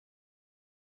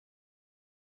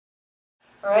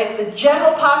All right, the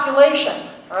general population,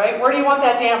 all right, where do you want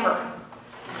that damper?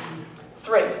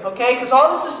 3, okay? Because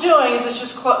all this is doing is it's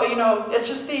just, it's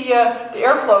just the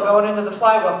airflow going into the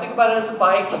flywheel. Think about it as a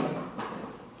bike, all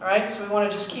right? So we want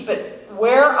to just keep it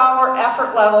where our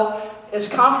effort level is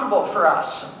comfortable for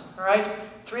us, all right?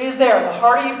 3 is there. The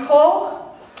harder you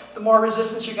pull, the more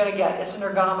resistance you're going to get. It's an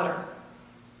ergometer.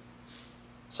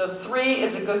 So 3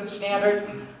 is a good standard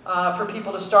for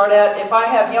people to start at. If I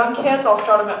have young kids, I'll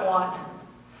start them at 1.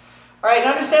 All right, and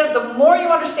understand, the more you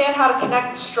understand how to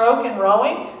connect the stroke in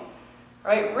rowing,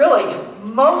 right, really,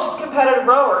 most competitive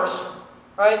rowers,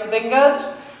 right, the big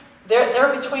guns,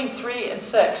 they're between 3 and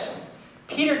 6.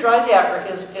 Peter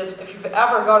Dreisiacker is, if you've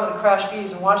ever gone to the Crash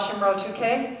Bees and watched him row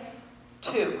 2K,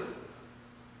 2.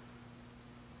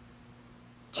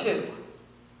 2.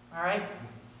 All right?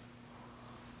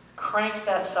 Cranks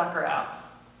that sucker out.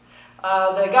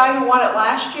 The guy who won it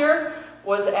last year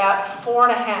was at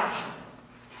 4.5.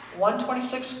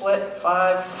 126 split,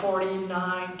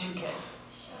 549 2K.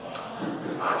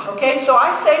 Okay, so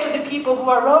I say to the people who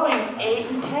are rowing 8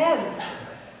 and 10,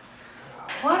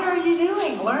 what are you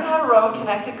doing? Learn how to row and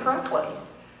connect it correctly.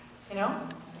 You know?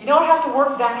 You don't have to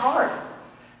work that hard.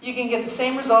 You can get the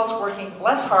same results working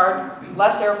less hard,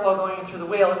 less airflow going in through the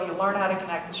wheel if you learn how to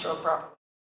connect the stroke properly.